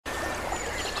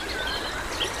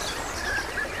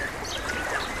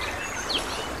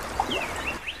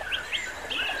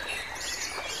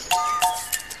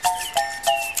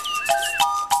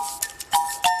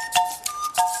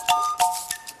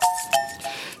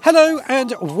Hello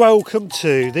and welcome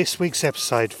to this week's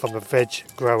episode from the Veg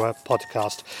Grower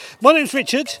Podcast. My name's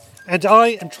Richard and I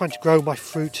am trying to grow my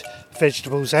fruit,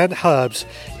 vegetables and herbs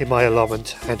in my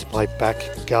allotment and my back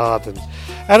garden.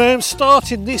 And I am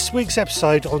starting this week's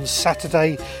episode on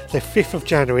Saturday the 5th of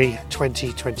January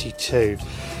 2022.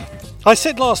 I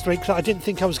said last week that I didn't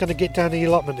think I was going to get down the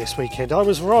allotment this weekend. I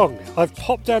was wrong. I've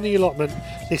popped down the allotment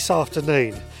this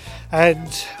afternoon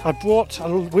and I brought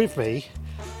with me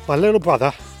my little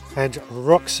brother and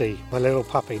Roxy, my little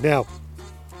puppy. Now,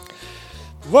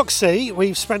 Roxy,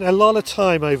 we've spent a lot of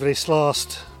time over this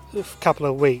last couple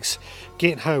of weeks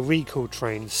getting her recall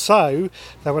trained, so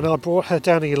that when I brought her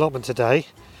down the allotment today,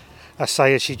 I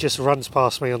say as she just runs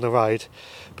past me on the road,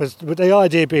 but the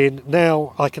idea being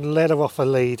now I can let her off a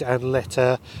lead and let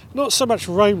her not so much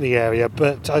roam the area,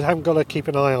 but I haven't got to keep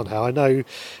an eye on her. I know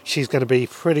she's going to be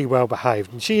pretty well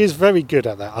behaved, and she is very good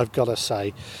at that, I've got to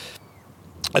say.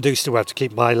 I do still have to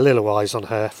keep my little eyes on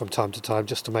her from time to time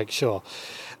just to make sure.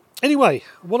 Anyway,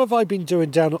 what have I been doing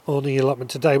down on the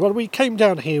allotment today? Well, we came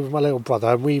down here with my little brother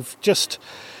and we've just...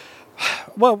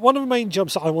 Well, one of the main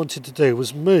jobs that I wanted to do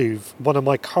was move one of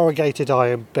my corrugated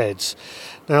iron beds.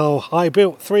 Now, I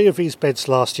built 3 of these beds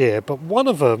last year, but one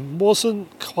of them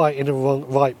wasn't quite in the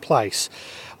right place.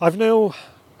 I've now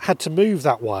had to move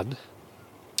that one,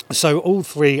 so all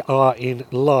 3 are in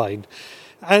line.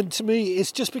 And to me,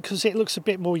 it's just because it looks a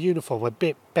bit more uniform, a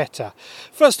bit better.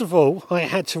 First of all, I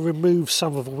had to remove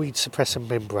some of the weed suppressor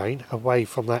membrane away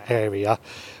from that area,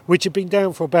 which had been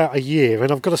down for about a year.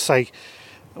 And I've got to say,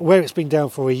 where it's been down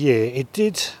for a year, it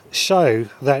did show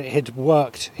that it had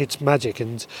worked its magic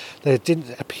and there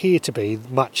didn't appear to be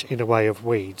much in the way of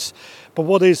weeds. But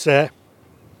what is there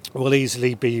will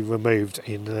easily be removed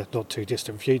in the not too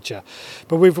distant future.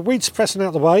 But with the weed suppressant out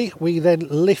of the way, we then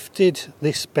lifted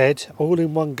this bed all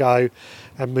in one go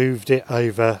and moved it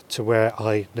over to where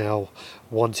I now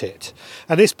want it.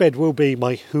 And this bed will be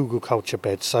my hugelkultur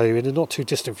bed, so in the not too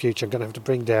distant future I'm going to have to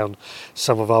bring down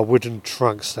some of our wooden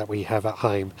trunks that we have at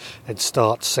home and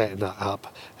start setting that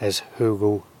up as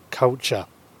hugelkultur.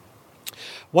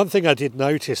 One thing I did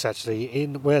notice actually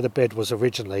in where the bed was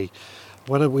originally,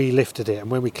 when we lifted it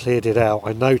and when we cleared it out,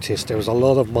 I noticed there was a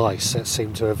lot of mice that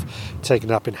seemed to have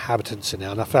taken up inhabitants in there,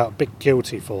 and I felt a bit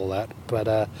guilty for that,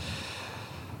 but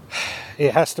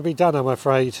it has to be done, I'm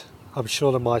afraid. I'm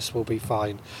sure the mice will be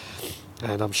fine,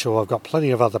 and I'm sure I've got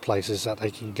plenty of other places that they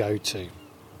can go to.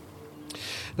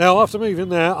 Now, after moving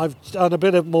there, I've done a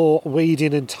bit of more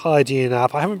weeding and tidying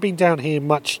up. I haven't been down here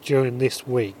much during this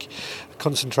week,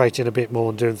 concentrating a bit more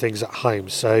on doing things at home,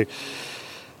 so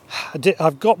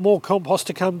I've got more compost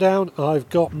to come down, I've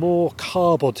got more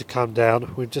cardboard to come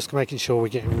down. We're just making sure we're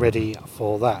getting ready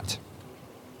for that.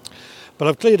 But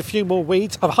I've cleared a few more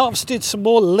weeds. I've harvested some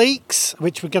more leeks,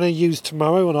 which we're going to use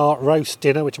tomorrow on our roast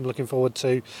dinner, which I'm looking forward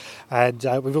to. And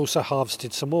we've also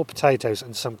harvested some more potatoes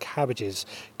and some cabbages,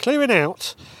 clearing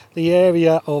out the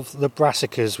area of the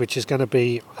brassicas, which is going to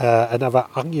be another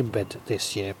onion bed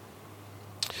this year.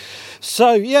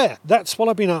 So yeah, that's what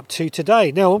I've been up to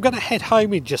today. Now I'm going to head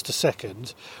home in just a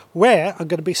second, where I'm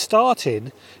going to be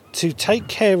starting to take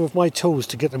care of my tools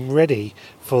to get them ready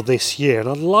for this year. And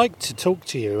I'd like to talk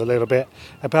to you a little bit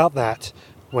about that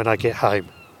when I get home.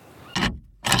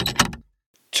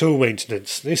 Tool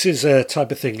maintenance. This is a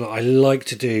type of thing that I like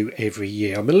to do every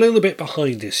year. I'm a little bit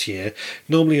behind this year.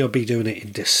 Normally I'll be doing it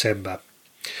in December.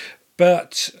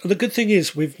 But the good thing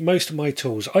is with most of my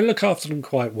tools, I look after them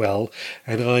quite well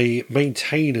and I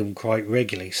maintain them quite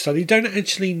regularly. So they don't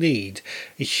actually need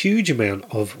a huge amount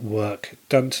of work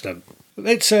done to them.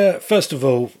 Let's first of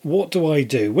all, what do I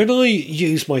do? When I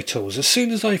use my tools, as soon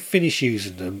as I finish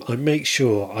using them, I make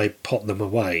sure I pot them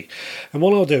away. And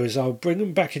what I'll do is I'll bring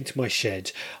them back into my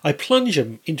shed. I plunge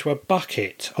them into a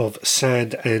bucket of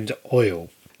sand and oil.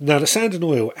 Now the sand and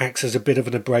oil acts as a bit of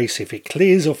an abrasive. It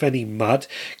clears off any mud,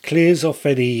 clears off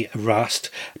any rust,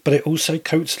 but it also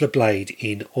coats the blade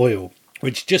in oil,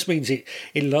 which just means it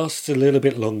lasts a little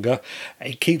bit longer,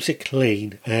 it keeps it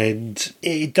clean, and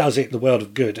it does it the world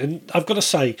of good. And I've got to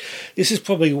say, this is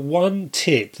probably one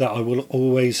tip that I will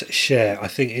always share. I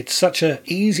think it's such an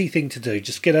easy thing to do.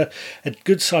 Just get a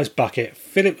good sized bucket,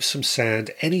 fill it with some sand,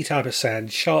 any type of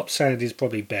sand, sharp sand is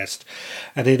probably best,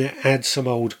 and then add some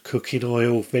old cooking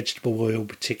oil, vegetable oil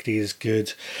particularly is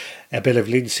good, a bit of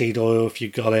linseed oil if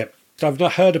you've got it. I've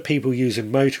not heard of people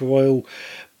using motor oil.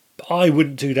 I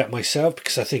wouldn't do that myself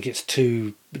because I think it's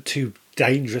too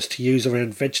dangerous to use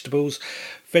around vegetables.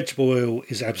 Vegetable oil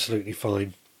is absolutely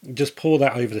fine. Just pour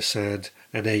that over the sand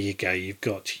and there you go. You've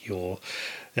got your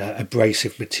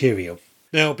abrasive material.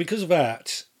 Now, because of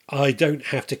that, I don't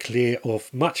have to clear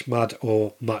off much mud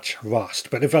or much rust.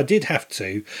 But if I did have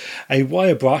to, a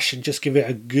wire brush and just give it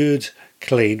a good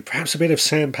clean, perhaps a bit of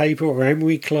sandpaper or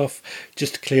emery cloth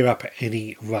just to clear up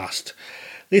any rust.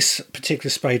 This particular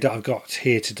spade that I've got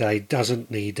here today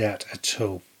doesn't need that at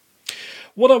all.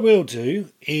 What I will do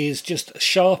is just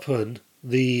sharpen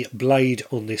the blade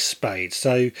on this spade.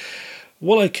 So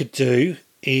what I could do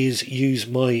is use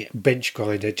my bench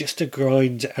grinder just to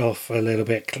grind off a little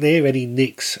bit, clear any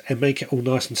nicks and make it all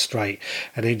nice and straight,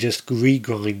 and then just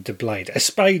re-grind the blade. A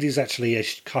spade is actually a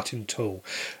cutting tool,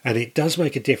 and it does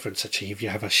make a difference actually if you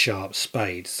have a sharp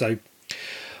spade. So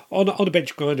on a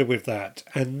bench grinder with that,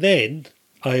 and then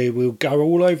I will go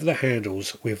all over the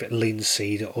handles with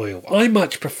linseed oil. I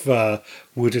much prefer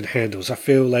wooden handles. I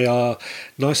feel they are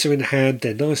nicer in the hand,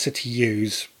 they're nicer to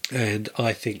use, and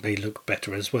I think they look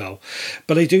better as well.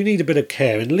 But they do need a bit of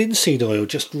care, and linseed oil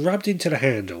just rubbed into the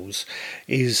handles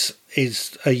is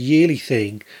a yearly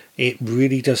thing. It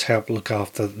really does help look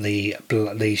after the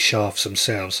shafts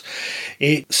themselves.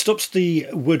 It stops the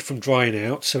wood from drying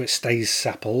out so it stays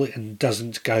supple and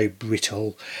doesn't go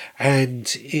brittle,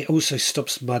 and it also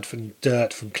stops mud and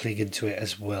dirt from clinging to it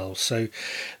as well. So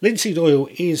linseed oil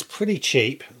is pretty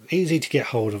cheap, easy to get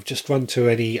hold of. Just run to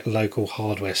any local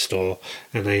hardware store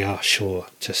and they are sure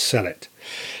to sell it.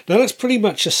 Now that's pretty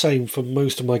much the same for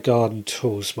most of my garden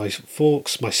tools, my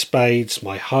forks, my spades,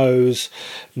 my hoes,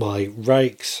 my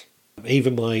rakes,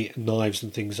 even my knives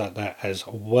and things like that as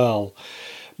well.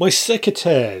 My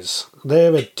secateurs,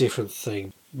 they're a different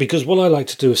thing, because what I like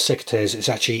to do with secateurs is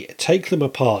actually take them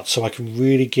apart so I can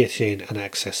really get in and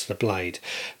access the blade.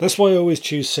 That's why I always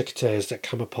choose secateurs that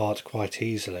come apart quite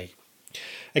easily.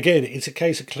 Again, it's a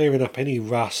case of clearing up any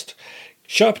rust,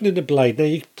 sharpening the blade. Now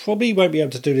you probably won't be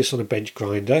able to do this on a bench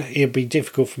grinder. It'd be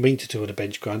difficult for me to do on a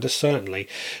bench grinder, certainly.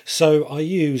 So I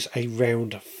use a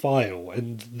round file,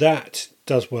 and that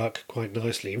does work quite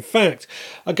nicely. In fact,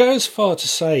 I go as far to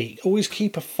say always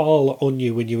keep a file on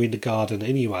you when you're in the garden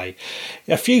anyway.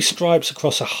 A few stripes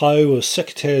across a hoe or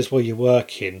secateurs while you're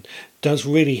working does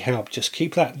really help. Just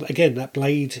keep that, again, that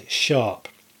blade sharp,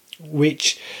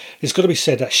 which it's got to be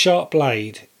said, that sharp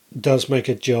blade does make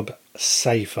a job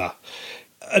safer.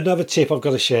 Another tip I've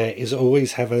got to share is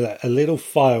always have a little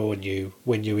file on you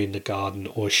when you're in the garden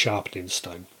or sharpening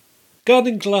stone.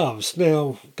 Gardening gloves.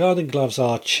 Now, gardening gloves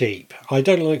are cheap. I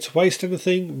don't like to waste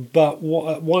anything, but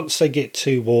once they get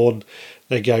too worn,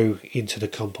 they go into the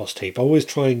compost heap. I always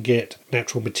try and get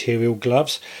natural material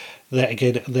gloves. That,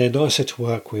 again, they're nicer to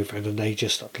work with and they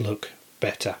just look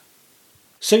better.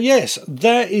 So yes,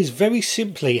 that is very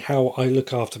simply how I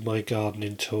look after my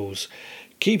gardening tools.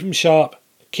 Keep them sharp,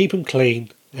 keep them clean,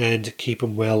 and keep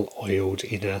them well oiled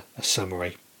in a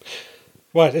summary.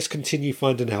 Right, let's continue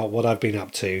finding out what I've been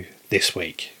up to this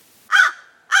week.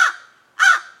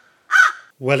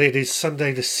 Well, it is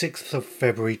Sunday the 6th of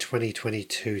February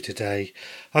 2022 today.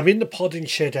 I'm in the podding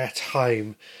shed at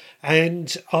home,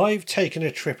 and I've taken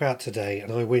a trip out today,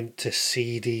 and I went to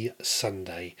Seedy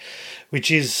Sunday,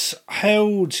 which is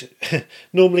held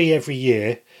normally every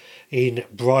year in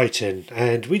Brighton,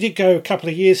 and we did go a couple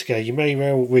of years ago. You may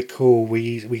well recall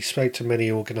we spoke to many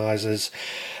organisers,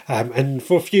 and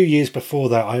for a few years before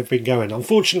that I've been going.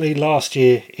 Unfortunately last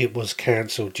year it was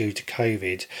cancelled due to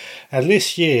COVID, and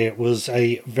this year was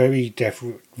a very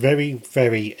different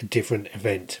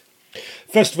event.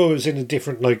 First of all, it was in a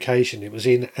different location. It was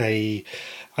in a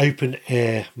open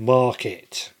air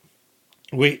market,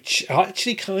 which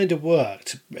actually kind of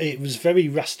worked. It was very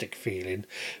rustic feeling,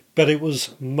 but it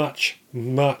was much,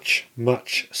 much,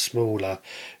 much smaller.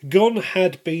 Gone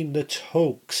had been the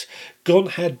talks. Gone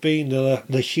had been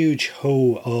the huge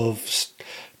haul of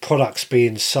products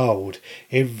being sold.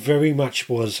 It very much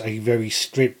was a very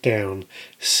stripped down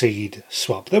seed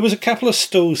swap. There was a couple of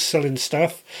stalls selling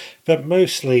stuff, but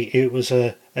mostly it was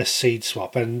a seed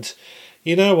swap. And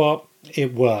you know what?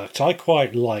 It worked. I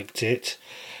quite liked it.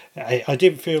 I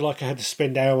didn't feel like I had to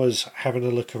spend hours having a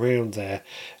look around there.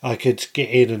 I could get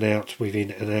in and out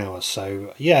within an hour.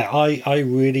 So yeah, I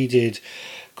really did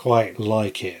quite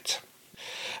like it.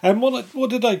 And what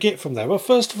did I get from there? Well,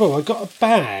 first of all, I got a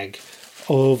bag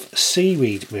of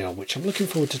seaweed meal, which I'm looking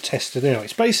forward to testing out.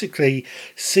 It's basically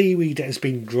seaweed that has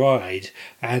been dried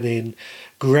and then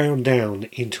ground down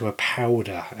into a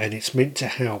powder, and it's meant to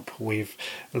help with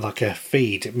like a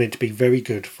feed. It's meant to be very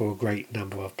good for a great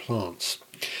number of plants.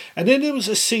 And then there was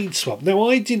a seed swap. Now,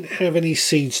 I didn't have any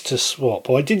seeds to swap,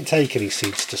 or I didn't take any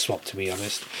seeds to swap, to be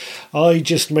honest. I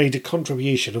just made a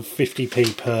contribution of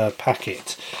 50p per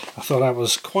packet. I thought that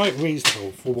was quite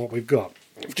reasonable for what we've got.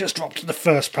 I've just dropped the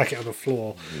first packet on the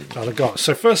floor that I got.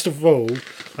 So first of all,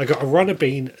 I got a runner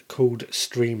bean called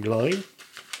Streamline.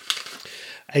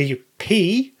 a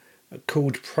pea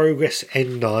called Progress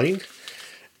N9,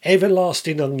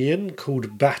 everlasting onion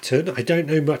called Batten. I don't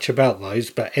know much about those,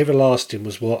 but everlasting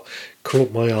was what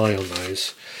caught my eye on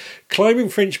those. Climbing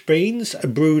French beans, a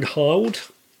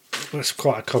Broodhild, that's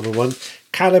quite a common one.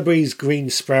 Calabrese green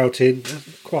sprouting,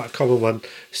 quite a common one.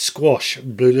 Squash,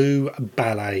 blue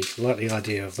ballet, like the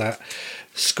idea of that.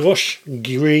 Squash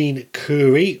green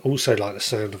curry, also like the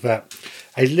sound of that.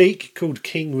 A leek called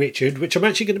King Richard, which I'm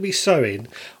actually going to be sowing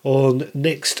on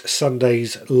next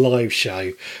Sunday's live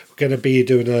show. We're going to be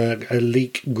doing a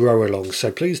leek grow along,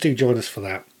 so please do join us for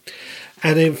that.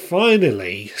 And then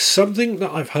finally, something that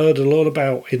I've heard a lot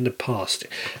about in the past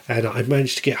and I've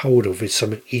managed to get hold of is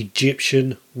some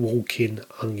Egyptian walking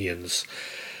onions.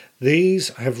 These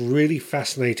have really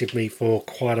fascinated me for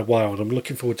quite a while and I'm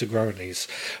looking forward to growing these.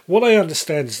 What I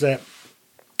understand is that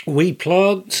we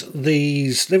plant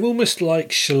these, they're almost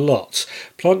like shallots.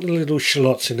 Plant the little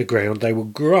shallots in the ground, they will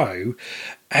grow,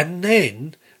 and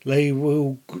then they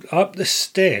will, up the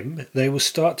stem, they will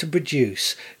start to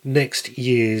produce next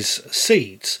year's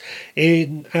seeds,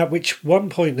 at which one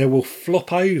point they will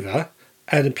flop over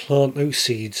and plant those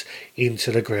seeds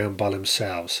into the ground by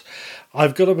themselves.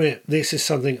 I've got to admit, this is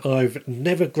something I've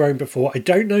never grown before. I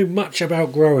don't know much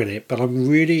about growing it, but I'm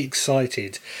really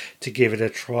excited to give it a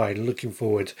try and looking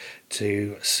forward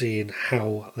to seeing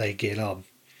how they get on.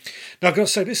 Now, I've got to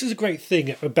say, this is a great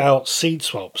thing about seed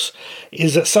swaps,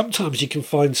 is that sometimes you can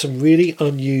find some really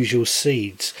unusual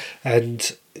seeds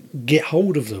and get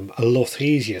hold of them a lot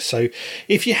easier. So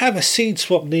if you have a seed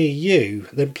swap near you,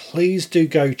 then please do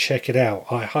go check it out.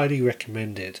 I highly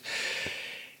recommend it.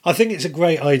 I think it's a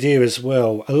great idea as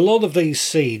well. A lot of these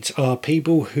seeds are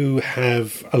people who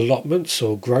have allotments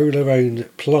or grow their own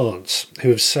plants who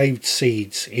have saved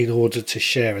seeds in order to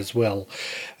share as well.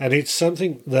 And it's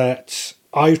something that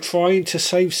I'm trying to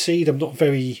save seed. I'm not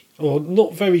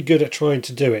very good at trying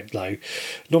to do it though.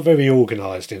 Not very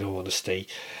organised in all honesty.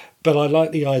 But I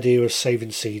like the idea of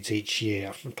saving seeds each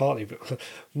year. Partly,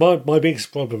 my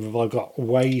biggest problem is I've got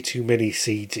way too many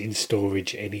seeds in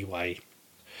storage anyway.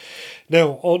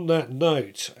 Now, on that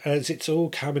note, as it's all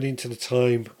coming into the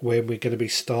time when we're going to be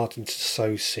starting to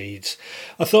sow seeds,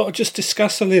 I thought I'd just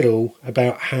discuss a little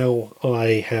about how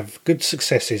I have good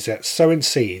successes at sowing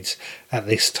seeds at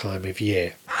this time of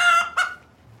year.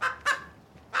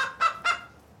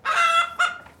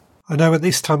 I know at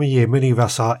this time of year many of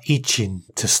us are itching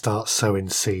to start sowing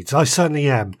seeds. I certainly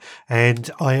am, and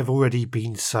I have already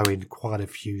been sowing quite a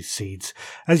few seeds,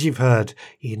 as you've heard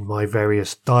in my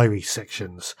various diary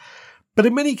sections. But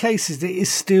in many cases, it is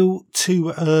still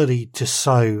too early to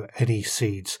sow any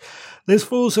seeds. There's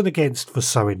fors and against for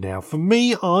sowing now. For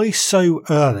me, I sow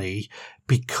early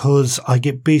because I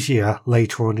get busier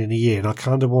later on in the year and I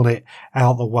kind of want it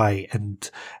out of the way and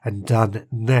done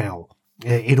now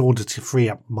in order to free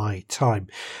up my time.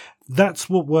 That's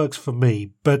what works for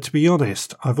me. But to be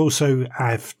honest, I've also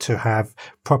have to have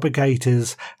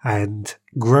propagators and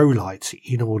grow lights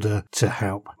in order to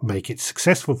help make it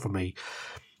successful for me.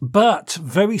 But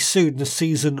very soon the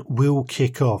season will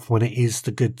kick off when it is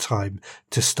the good time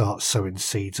to start sowing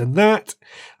seeds. And that,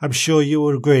 I'm sure you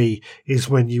will agree, is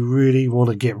when you really want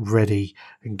to get ready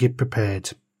and get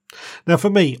prepared. Now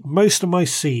for me, most of my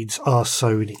seeds are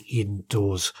sown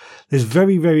indoors. There's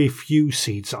very, very few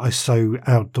seeds that I sow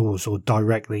outdoors or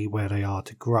directly where they are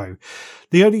to grow.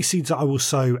 The only seeds that I will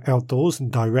sow outdoors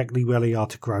and directly where they are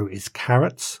to grow is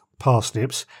carrots,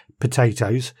 parsnips,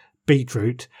 potatoes,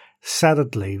 beetroot,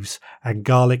 salad leaves and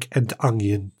garlic and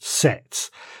onion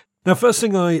sets. Now, first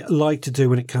thing I like to do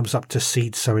when it comes up to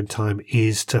seed sowing time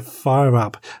is to fire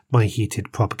up my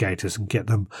heated propagators and get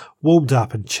them warmed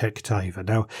up and checked over.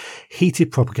 Now,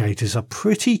 heated propagators are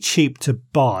pretty cheap to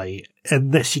buy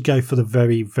unless you go for the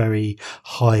very, very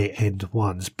high-end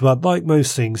ones. But like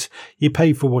most things, you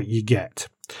pay for what you get.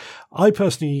 I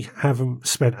personally haven't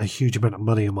spent a huge amount of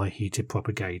money on my heated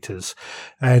propagators,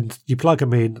 and you plug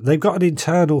them in. They've got an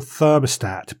internal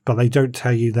thermostat, but they don't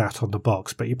tell you that on the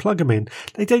box. But you plug them in.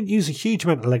 They don't use a huge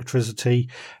amount of electricity.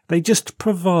 They just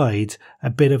provide a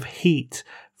bit of heat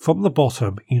from the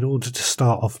bottom in order to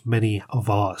start off many of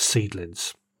our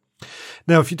seedlings.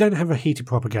 Now, if you don't have a heated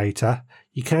propagator,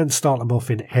 you can start them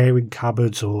off in airing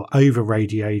cupboards or over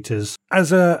radiators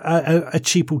as a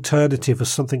cheap alternative or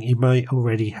something you may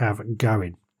already have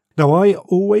going. Now, I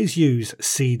always use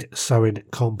seed sowing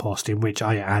compost in which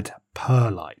I add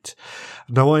perlite.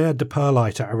 Now, I add the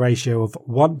perlite at a ratio of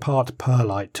 1 part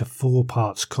perlite to 4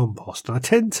 parts compost. And I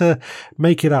tend to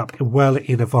make it up well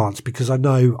in advance because I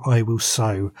know I will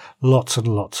sow lots and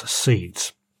lots of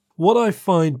seeds. What I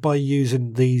find by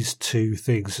using these two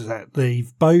things is that they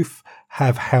both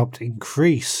have helped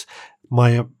increase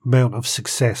my amount of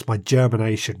success, my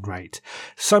germination rate.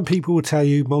 Some people will tell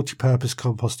you multi-purpose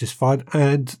compost is fine,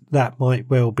 and that might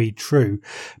well be true.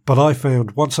 But I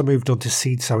found once I moved on to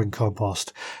seed sowing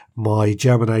compost, my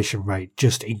germination rate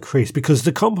just increased because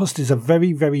the compost is a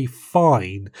very, very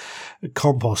fine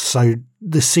compost. So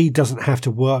the seed doesn't have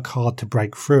to work hard to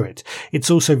break through it.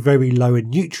 It's also very low in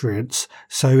nutrients,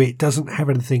 so it doesn't have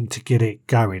anything to get it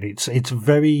going. It's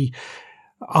very,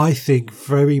 I think,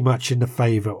 very much in the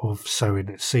favour of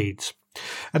sowing seeds.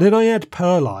 And then I add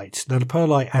perlite. Now the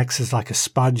perlite acts as like a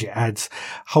sponge. It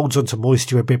holds onto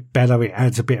moisture a bit better. It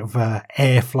adds a bit of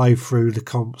airflow through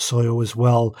the soil as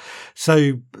well.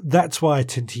 So that's why I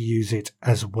tend to use it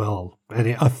as well.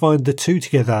 And I find the two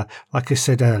together, like I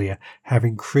said earlier, have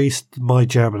increased my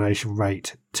germination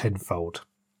rate tenfold.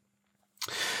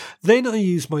 Then I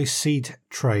use my seed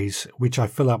trays, which I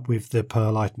fill up with the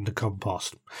perlite and the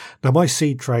compost. Now my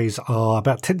seed trays are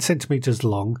about 10 centimetres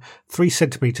long, 3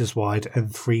 centimetres wide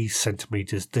and 3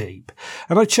 centimetres deep.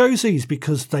 And I chose these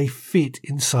because they fit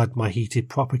inside my heated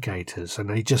propagators,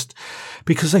 and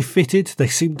because they fitted, they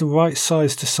seemed the right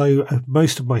size to sow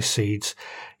most of my seeds.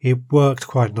 It worked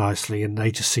quite nicely and they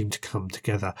just seemed to come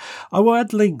together. I will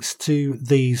add links to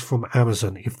these from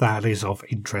Amazon if that is of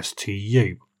interest to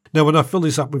you. Now, when I fill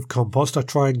this up with compost, I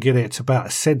try and get it about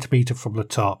 1 centimetre from the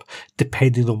top,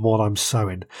 depending on what I'm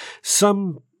sowing.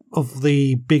 Some of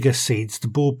the bigger seeds, the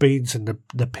broad beans and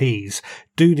the peas,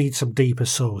 do need some deeper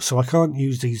soil, so I can't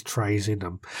use these trays in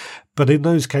them. But in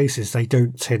those cases, they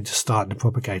don't tend to start in the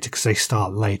propagator because they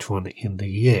start later on in the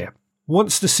year.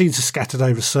 Once the seeds are scattered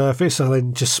over the surface, I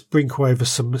then just sprinkle over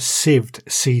some sieved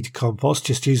seed compost,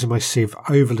 just using my sieve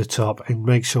over the top and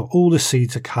make sure all the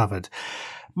seeds are covered.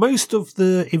 Most of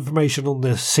the information on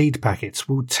the seed packets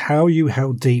will tell you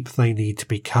how deep they need to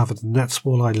be covered, and that's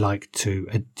what I like to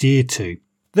adhere to.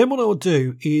 Then what I'll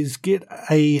do is get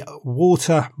a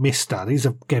water mister. These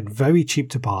are, again, very cheap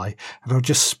to buy, and I'll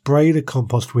just spray the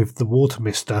compost with the water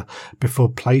mister before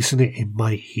placing it in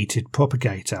my heated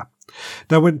propagator.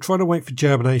 Now, when trying to wait for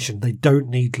germination, they don't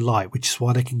need light, which is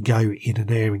why they can go in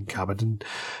an airing cupboard. And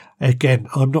again,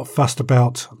 I'm not fussed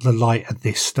about the light at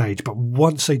this stage, but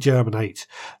once they germinate,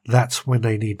 that's when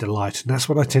they need the light. And that's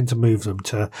when I tend to move them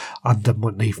to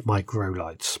underneath my grow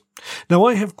lights. Now,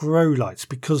 I have grow lights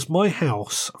because my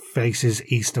house faces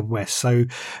east and west, so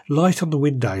light on the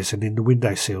windows and in the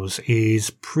windowsills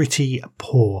is pretty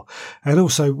poor. And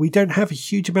also, we don't have a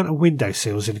huge amount of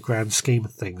windowsills in the grand scheme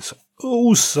of things.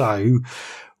 Also,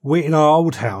 in our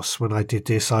old house, when I did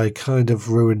this, I kind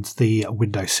of ruined the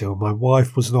windowsill. My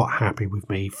wife was not happy with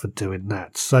me for doing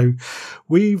that. So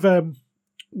we've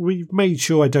made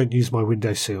sure I don't use my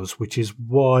windowsills, which is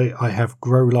why I have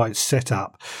grow lights set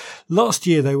up. Last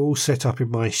year, they were all set up in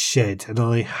my shed, and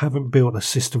I haven't built a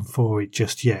system for it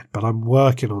just yet, but I'm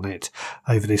working on it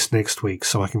over this next week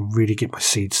so I can really get my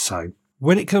seeds sown.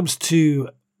 When it comes to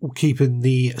keeping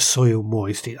the soil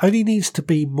moist, it only needs to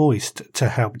be moist to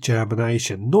help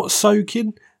germination, not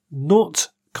soaking, not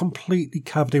completely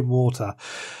covered in water.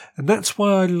 And that's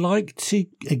why I like to,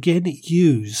 again,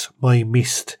 use my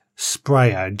mist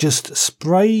sprayer and just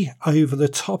spray over the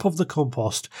top of the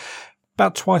compost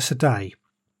about twice a day.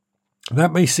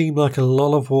 That may seem like a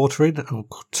lot of watering or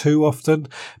too often,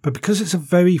 but because it's a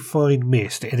very fine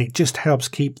mist and it just helps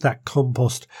keep that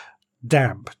compost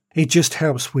damp, it just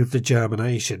helps with the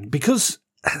germination. Because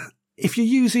if you're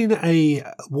using a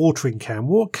watering can,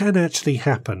 what can actually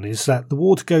happen is that the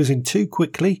water goes in too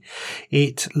quickly,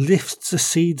 it lifts the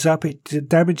seeds up, it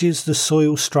damages the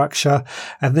soil structure,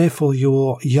 and therefore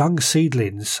your young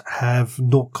seedlings have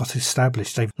not got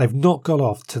established. They've not got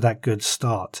off to that good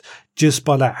start just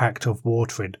by that act of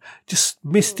watering. Just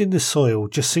misting the soil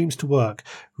just seems to work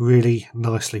really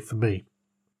nicely for me.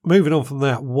 Moving on from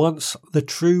that, once the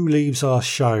true leaves are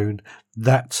shown,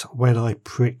 that's when I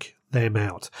prick them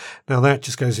out. Now that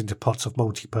just goes into pots of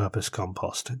multi-purpose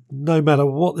compost. No matter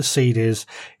what the seed is,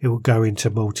 it will go into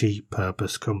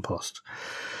multi-purpose compost.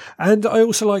 And I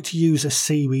also like to use a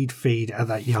seaweed feed at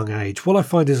that young age. What I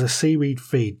find is a seaweed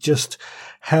feed just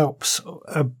helps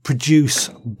produce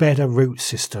better root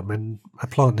system, and a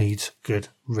plant needs good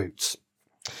roots.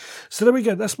 So there we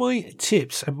go. That's my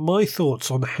tips and my thoughts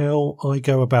on how I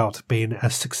go about being a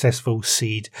successful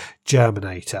seed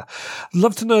germinator. I'd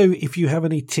love to know if you have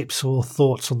any tips or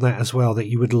thoughts on that as well that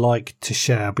you would like to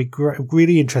share. I'd be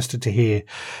really interested to hear.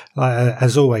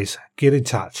 As always, get in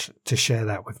touch to share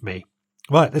that with me.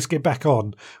 Right, let's get back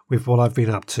on with what I've been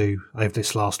up to over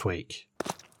this last week.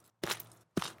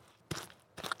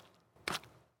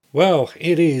 Well,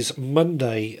 it is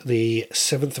Monday, the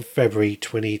 7th of February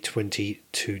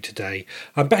 2022 today.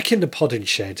 I'm back in the podding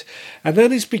shed, and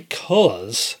that is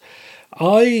because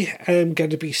I am going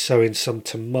to be sowing some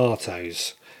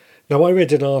tomatoes. Now, I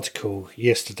read an article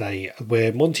yesterday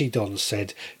where Monty Don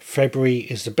said February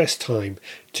is the best time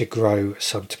to grow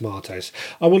some tomatoes.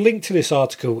 I will link to this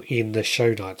article in the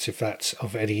show notes if that's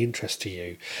of any interest to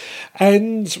you.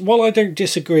 And while I don't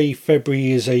disagree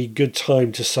February is a good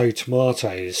time to sow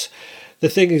tomatoes, the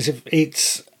thing is, if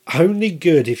it's only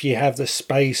good if you have the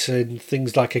space and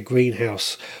things like a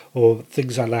greenhouse or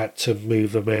things like that to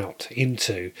move them out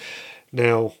into.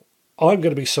 Now, I'm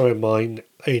going to be sowing mine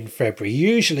in February.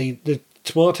 Usually the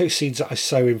tomato seeds that I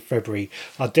sow in February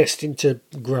are destined to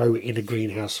grow in a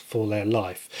greenhouse for their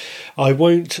life. I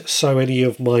won't sow any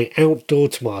of my outdoor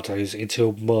tomatoes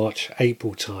until March,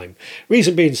 April time.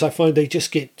 Reason being is I find they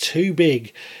just get too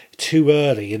big too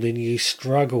early and then you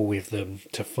struggle with them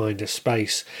to find a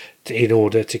space in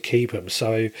order to keep them.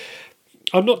 So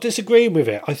I'm not disagreeing with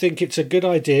it. I think it's a good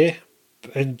idea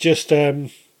and just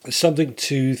something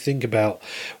to think about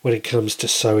when it comes to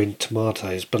sowing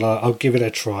tomatoes, but I'll give it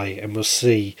a try and we'll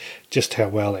see just how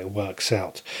well it works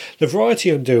out. The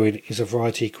variety I'm doing is a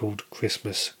variety called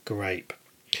Christmas Grape.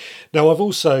 Now, I've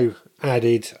also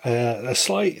added a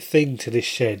slight thing to this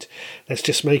shed that's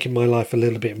just making my life a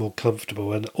little bit more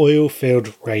comfortable, an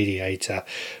oil-filled radiator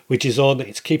which is on.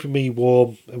 It's keeping me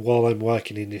warm while I'm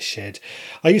working in this shed.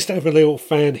 I used to have a little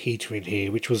fan heater in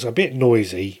here which was a bit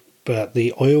noisy, but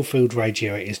the oil-filled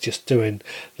radiator is just doing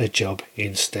the job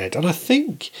instead. And I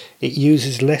think it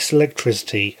uses less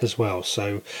electricity as well,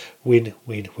 so win,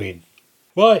 win, win.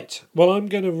 Right, well, I'm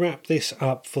going to wrap this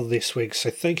up for this week, so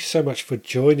thank you so much for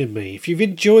joining me. If you've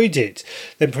enjoyed it,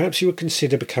 then perhaps you would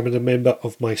consider becoming a member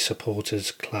of my supporters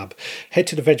club. Head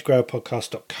to the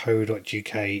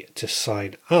veggrowerpodcast.co.uk to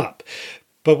sign up.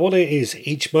 But what it is,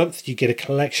 each month you get a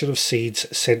collection of seeds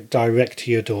sent direct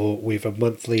to your door with a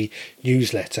monthly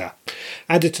newsletter.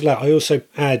 Added to that, I also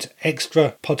add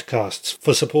extra podcasts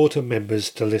for supporter members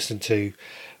to listen to,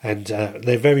 and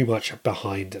they're very much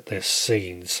behind the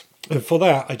scenes. And for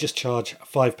that, I just charge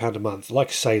 £5 a month. Like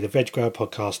I say, the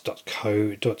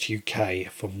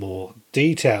veggrowerpodcast.co.uk for more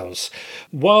details.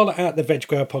 While at the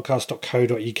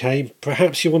veggrowerpodcast.co.uk,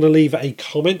 perhaps you want to leave a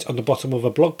comment on the bottom of a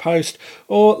blog post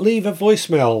or leave a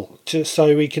voicemail just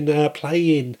so we can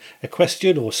play in a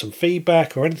question or some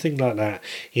feedback or anything like that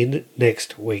in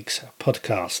next week's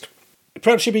podcast.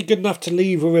 Perhaps you'd be good enough to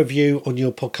leave a review on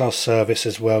your podcast service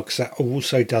as well, because that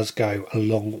also does go a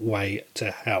long way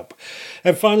to help.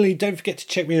 And finally, don't forget to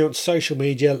check me out on social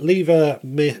media. Leave a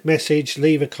message,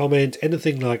 leave a comment,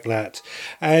 anything like that.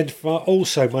 And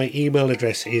also, my email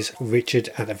address is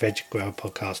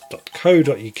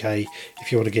richard@theveggrowerpodcast.co.uk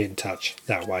if you want to get in touch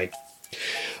that way.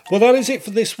 Well, that is it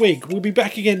for this week. We'll be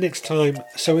back again next time.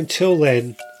 So until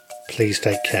then, please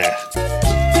take care.